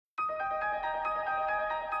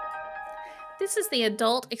This is the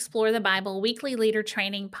Adult Explore the Bible Weekly Leader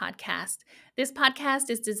Training Podcast. This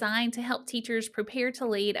podcast is designed to help teachers prepare to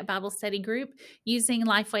lead a Bible study group using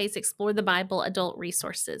Lifeway's Explore the Bible adult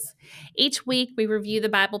resources. Each week, we review the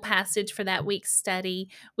Bible passage for that week's study.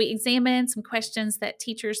 We examine some questions that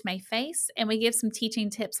teachers may face, and we give some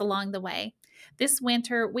teaching tips along the way. This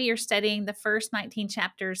winter, we are studying the first 19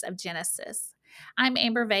 chapters of Genesis. I'm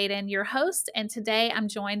Amber Vaden, your host, and today I'm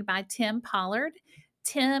joined by Tim Pollard.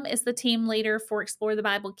 Tim is the team leader for Explore the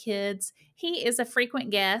Bible Kids. He is a frequent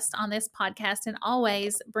guest on this podcast and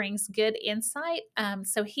always brings good insight.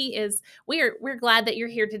 We're glad that you're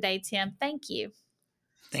here today, Tim. Thank you.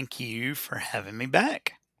 Thank you for having me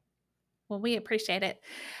back. Well, we appreciate it.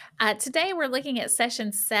 Today, we're looking at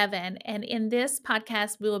session 7, and in this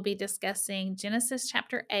podcast, we will be discussing Genesis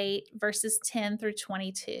chapter 8, verses 10 through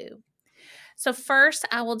 22. So first,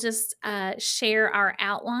 I will just share our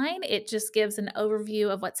outline. It just gives an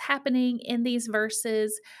overview of what's happening in these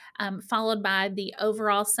verses, followed by the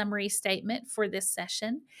overall summary statement for this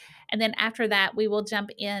session. And then after that, we will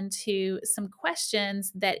jump into some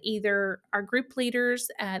questions that either our group leaders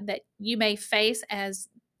that you may face as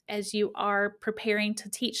you are preparing to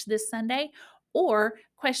teach this Sunday, or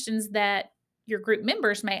questions that your group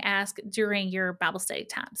members may ask during your Bible study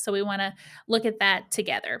time. So we want to look at that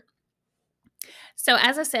together. So,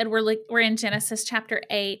 as I said, we're in Genesis chapter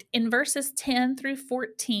 8. In verses 10 through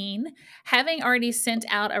 14, having already sent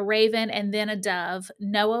out a raven and then a dove,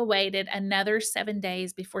 Noah waited another 7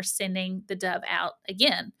 days before sending the dove out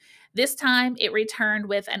again. This time it returned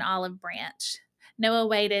with an olive branch. Noah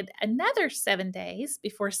waited another 7 days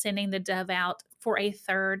before sending the dove out for a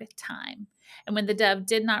third time. And when the dove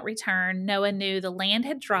did not return, Noah knew the land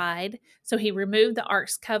had dried, so he removed the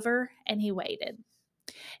ark's cover and he waited.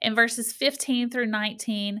 In verses 15 through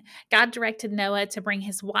 19, God directed Noah to bring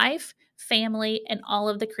his wife, family, and all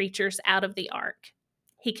of the creatures out of the ark.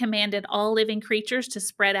 He commanded all living creatures to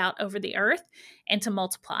spread out over the earth and to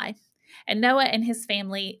multiply. And Noah and his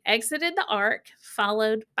family exited the ark,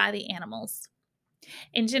 followed by the animals.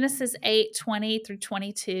 In Genesis 8:20 through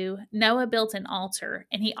 22, Noah built an altar,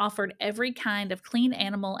 and he offered every kind of clean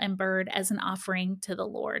animal and bird as an offering to the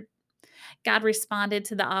Lord. God responded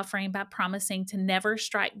to the offering by promising to never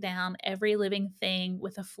strike down every living thing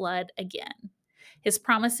with a flood again. His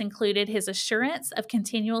promise included his assurance of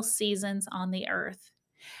continual seasons on the earth.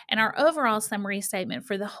 And our overall summary statement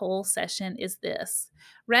for the whole session is this: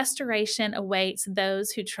 restoration awaits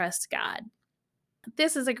those who trust God.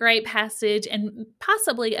 This is a great passage and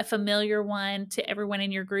possibly a familiar one to everyone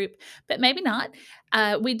in your group, but maybe not.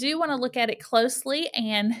 We do want to look at it closely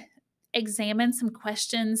and examine some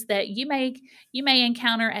questions that you may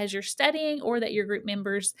encounter as you're studying, or that your group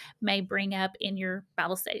members may bring up in your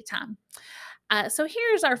Bible study time. So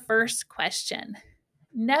here's our first question.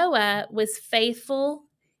 Noah was faithful.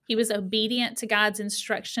 He was obedient to God's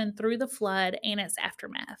instruction through the flood and its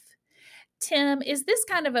aftermath. Tim, is this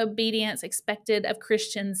kind of obedience expected of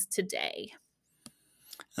Christians today?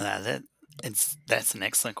 That's an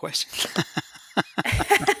excellent question.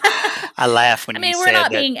 I laugh when you we're said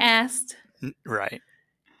not that. being asked. Right.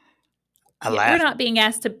 We're not being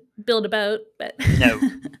asked to build a boat, but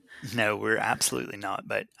No, we're absolutely not.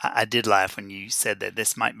 But I did laugh when you said that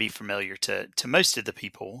this might be familiar to most of the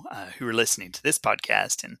people who are listening to this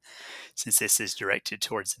podcast. And since this is directed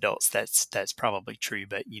towards adults, that's probably true.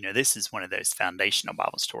 But this is one of those foundational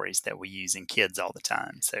Bible stories that we use in kids all the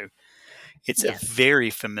time. So it's a yes.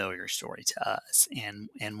 very familiar story to us.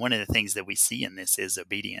 And one of the things that we see in this is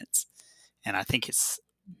obedience. And I think it's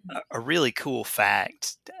a really cool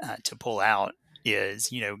fact to pull out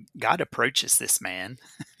is, God approaches this man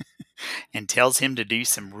and tells him to do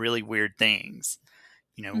some really weird things.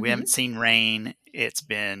 We haven't seen rain. It's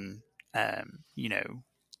been,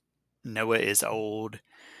 Noah is old,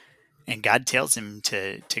 and God tells him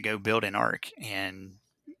to go build an ark, and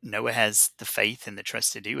Noah has the faith and the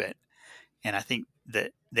trust to do it. And I think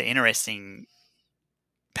that the interesting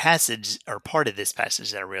passage, or part of this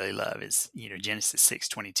passage that I really love, is Genesis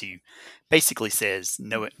 6:22 basically says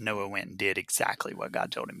Noah went and did exactly what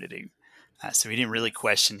God told him to do. So he didn't really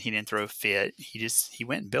question. He didn't throw a fit. He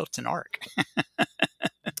went and built an ark.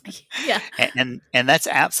 Yeah. And that's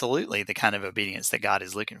absolutely the kind of obedience that God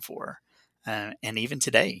is looking for. And even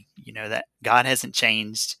today, that God hasn't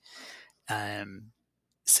changed.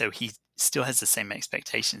 So he still has the same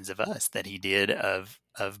expectations of us that he did of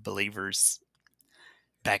believers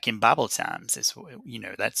back in Bible times.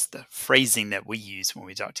 That's the phrasing that we use when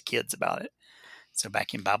we talk to kids about it. So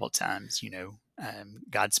back in Bible times,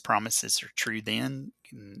 God's promises are true then,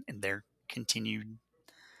 and they're continued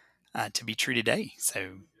to be true today.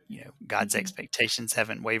 So God's Mhm. expectations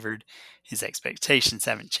haven't wavered, his expectations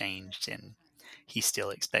haven't changed, and he still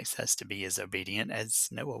expects us to be as obedient as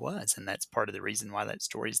Noah was. And that's part of the reason why that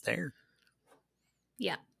story's there.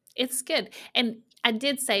 Yeah, it's good. And I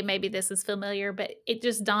did say maybe this is familiar, but it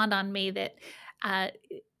just dawned on me that uh,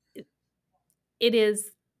 it it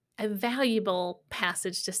is a valuable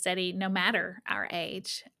passage to study no matter our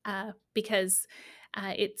age, because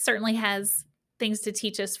it certainly has things to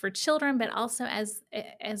teach us for children, but also as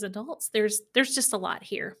adults. There's just a lot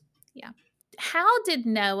here. Yeah. How did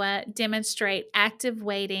Noah demonstrate active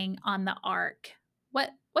waiting on the ark?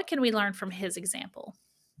 What can we learn from his example?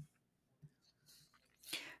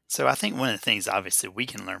 So I think one of the things obviously we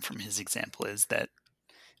can learn from his example is that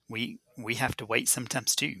we have to wait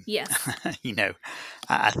sometimes too. Yes. you know,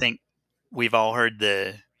 I think we've all heard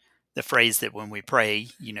the phrase that when we pray,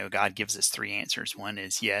 God gives us three answers. One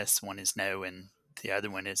is yes, one is no, and the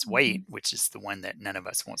other one is wait, Mhm. which is the one that none of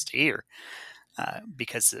us wants to hear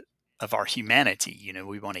because of our humanity.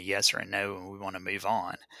 We want a yes or a no, and we want to move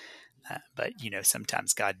on. But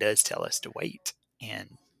sometimes God does tell us to wait,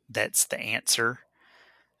 and that's the answer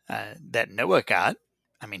that Noah got.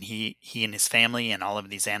 I mean, he and his family and all of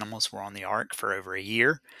these animals were on the ark for over a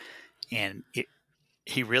year, and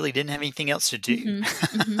he really didn't have anything else to do Mhm.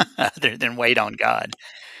 Mhm. other than wait on God.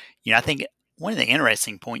 I think one of the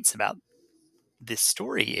interesting points about this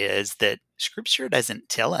story is that Scripture doesn't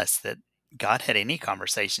tell us that God had any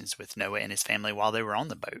conversations with Noah and his family while they were on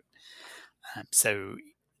the boat. So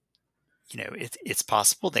it's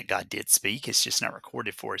possible that God did speak. It's just not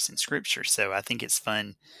recorded for us in Scripture. So I think it's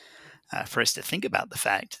fun for us to think about the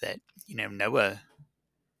fact that Noah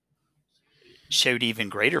showed even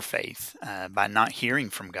greater faith by not hearing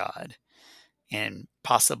from God and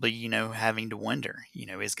possibly having to wonder,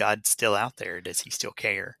 is God still out there? Does he still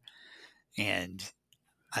care? And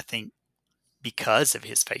I think because of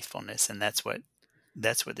his faithfulness, and that's what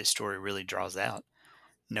this story really draws out.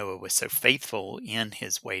 Noah was so faithful in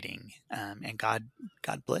his waiting, and God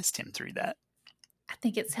blessed him through that. I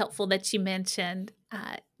think it's helpful that you mentioned,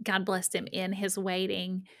 God blessed him in his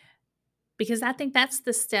waiting, because I think that's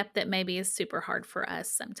the step that maybe is super hard for us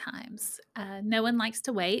sometimes. No one likes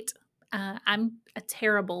to wait. I'm a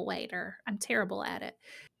terrible waiter. I'm terrible at it.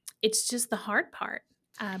 It's just the hard part.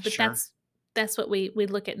 But Sure. that's what we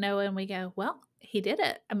look at Noah and we go, well, he did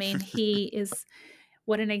it. I mean, he is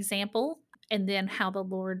what an example. And then how the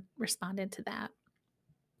Lord responded to that.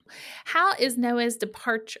 How is Noah's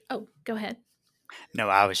departure? Oh, go ahead. No,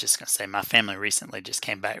 I was just going to say my family recently just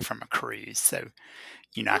came back from a cruise, so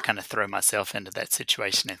I Ah, kind of throw myself into that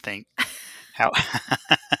situation and think how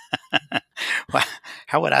Well,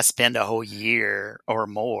 how would I spend a whole year or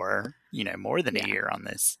more, more than a yeah. year on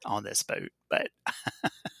this boat? But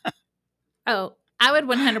Oh, I would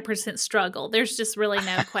 100% struggle. There's just really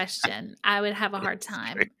no question. I would have a hard it's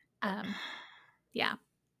true. time. Yeah,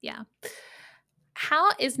 yeah.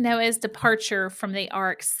 How is Noah's departure from the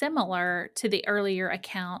ark similar to the earlier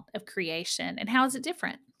account of creation, and how is it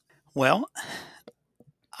different? Well,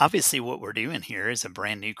 obviously, what we're doing here is a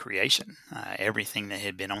brand new creation. Everything that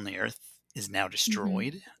had been on the earth is now Mhm,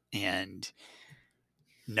 destroyed, and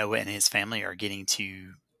Noah and his family are getting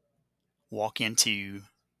to walk into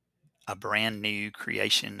a brand new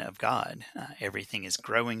creation of God. Everything is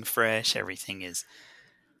growing fresh.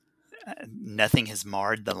 Nothing has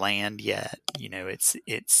marred the land yet.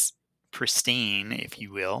 It's pristine, if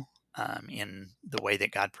you will, in the way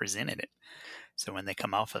that God presented it. So when they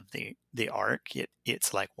come off of the ark,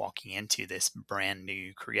 it's like walking into this brand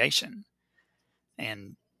new creation.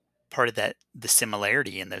 And part of that, the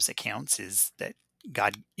similarity in those accounts is that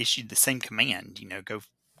God issued the same command.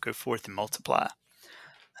 Go forth and multiply.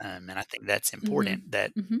 And I think that's mhm, important.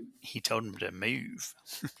 That mhm. He told them to move.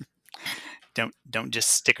 Don't just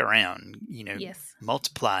stick around. Yes.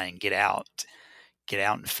 Multiply and get out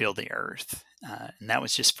and fill the earth. And that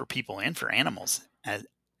was just for people and for animals,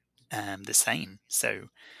 the same. So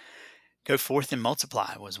go forth and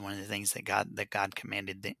multiply was one of the things that God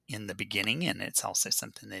commanded in the beginning, and it's also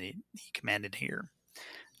something that he commanded here.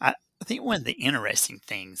 I think one of the interesting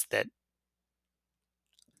things that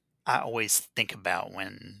I always think about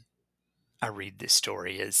when I read this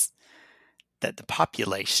story is that the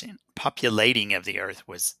populating of the earth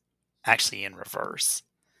was actually in reverse.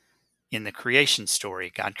 In the creation story,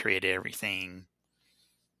 God created everything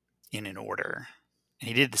in an order. And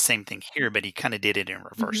he did the same thing here, but he kind of did it in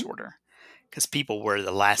reverse Mhm. order because people were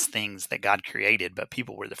the last things that God created, but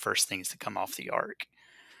people were the first things to come off the ark.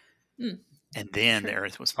 Mm, And then the true.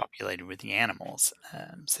 earth was populated with the animals.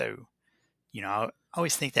 So, I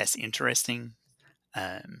always think that's interesting.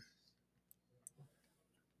 Um,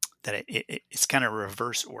 that it's kind of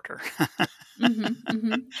reverse order.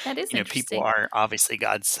 That is People interesting. are obviously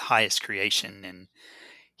God's highest creation, and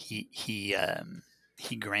he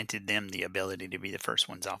granted them the ability to be the first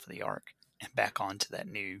ones off of the ark and back onto that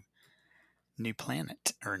new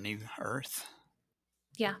planet or new Earth.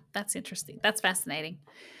 Yeah, that's interesting. That's fascinating.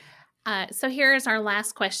 So here is our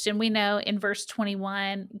last question. We know in verse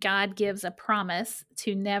 21, God gives a promise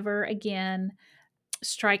to never again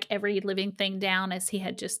strike every living thing down as he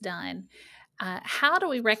had just done. How do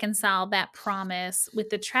we reconcile that promise with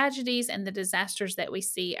the tragedies and the disasters that we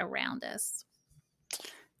see around us?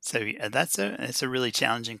 So that's a really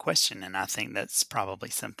challenging question, and I think that's probably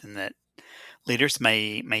something that leaders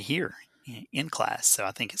may hear in class. So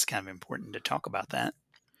I think it's kind of important to talk about that.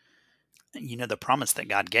 The promise that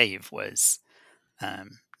God gave was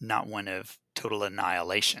not one of total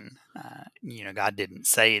annihilation. God didn't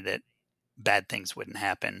say that bad things wouldn't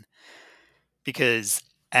happen because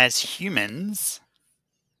as humans,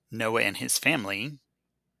 Noah and his family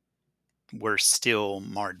were still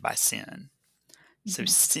marred by sin. So Mhm,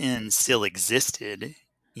 sin still existed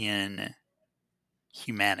in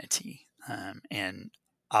humanity. And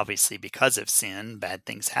obviously, because of sin, bad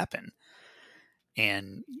things happen.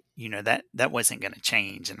 And that wasn't going to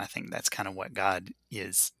change. And I think that's kind of what God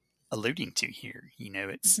is alluding to here.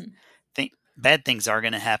 It's mhm. bad things are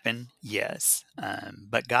going to happen, yes,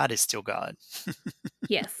 but God is still God.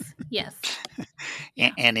 Yes, yes. and,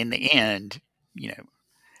 Yeah. and in the end, you know,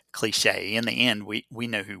 cliche. In the end, we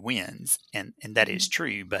know who wins, and that is Mhm.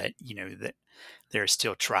 true. But that there are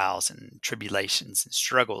still trials and tribulations and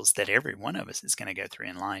struggles that every one of us is going to go through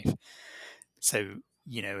in life. So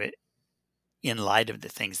in light of the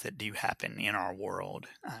things that do happen in our world,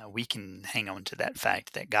 we can hang on to that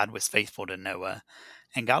fact that God was faithful to Noah,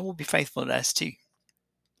 and God will be faithful to us too.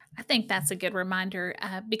 I think that's a good reminder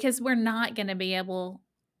because we're not going to be able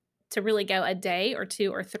to really go a day or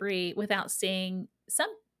 2 or 3 without seeing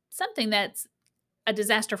something that's a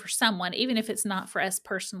disaster for someone, even if it's not for us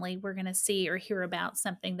personally. We're going to see or hear about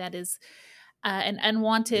something that is an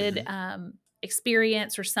unwanted Hmm.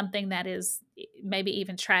 experience or something that is maybe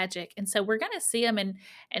even tragic, and so we're going to see them,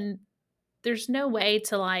 and there's no way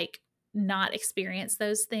to like not experience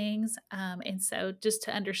those things. And so just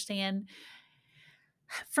to understand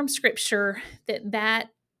from Scripture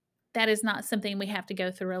that is not something we have to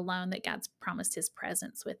go through alone. That God's promised His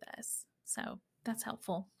presence with us. So that's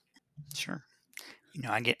helpful. Sure.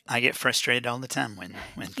 I get frustrated all the time when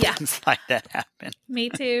Yeah, things like that happen. me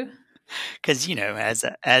too. Because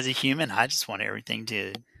as a human, I just want everything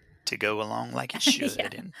to go along like it Yeah,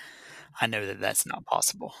 should, and I know that that's not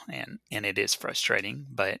possible, and it is frustrating.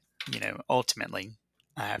 But ultimately,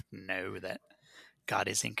 I have to know that God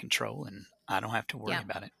is in control, and I don't have to worry yeah,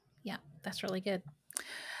 about it. yeah. That's really good.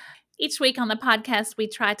 Each week on the podcast, we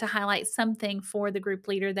try to highlight something for the group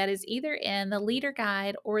leader that is either in the leader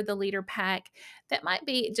guide or the leader pack that might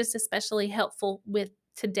be just especially helpful with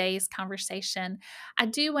today's conversation. I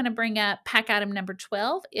do want to bring up pack item number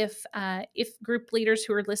 12. If group leaders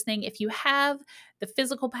who are listening, if you have the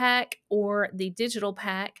physical pack or the digital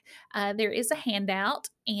pack, there is a handout,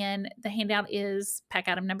 and the handout is pack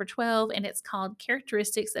item number 12, and it's called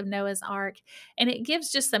Characteristics of Noah's Ark, and it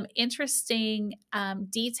gives just some interesting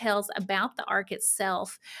details about the ark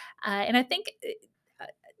itself. And I think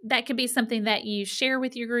that could be something that you share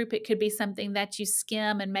with your group. It could be something that you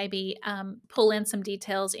skim and maybe pull in some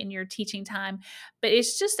details in your teaching time. But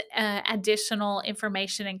it's just additional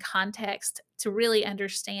information and context to really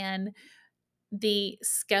understand the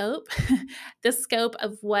scope, the scope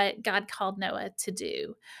of what God called Noah to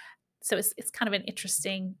do. So it's kind of an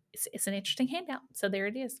interesting it's an interesting handout. So there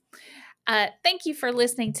it is. Thank you for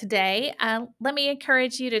listening today. Let me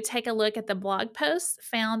encourage you to take a look at the blog posts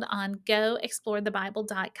found on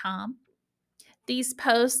goexplorethebible.com. These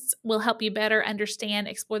posts will help you better understand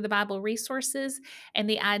Explore the Bible resources and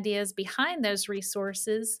the ideas behind those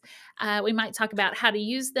resources. We might talk about how to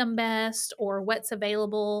use them best or what's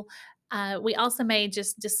available. We also may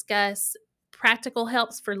just discuss practical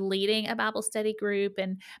helps for leading a Bible study group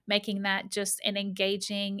and making that just an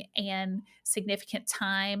engaging and significant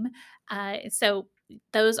time. So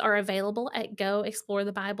those are available at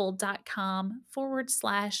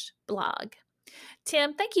goexplorethebible.com/blog.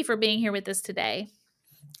 Tim, thank you for being here with us today.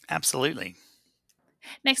 Absolutely.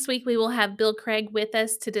 Next week, we will have Bill Craig with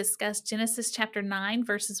us to discuss Genesis chapter 9,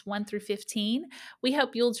 verses 1 through 15. We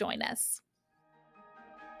hope you'll join us.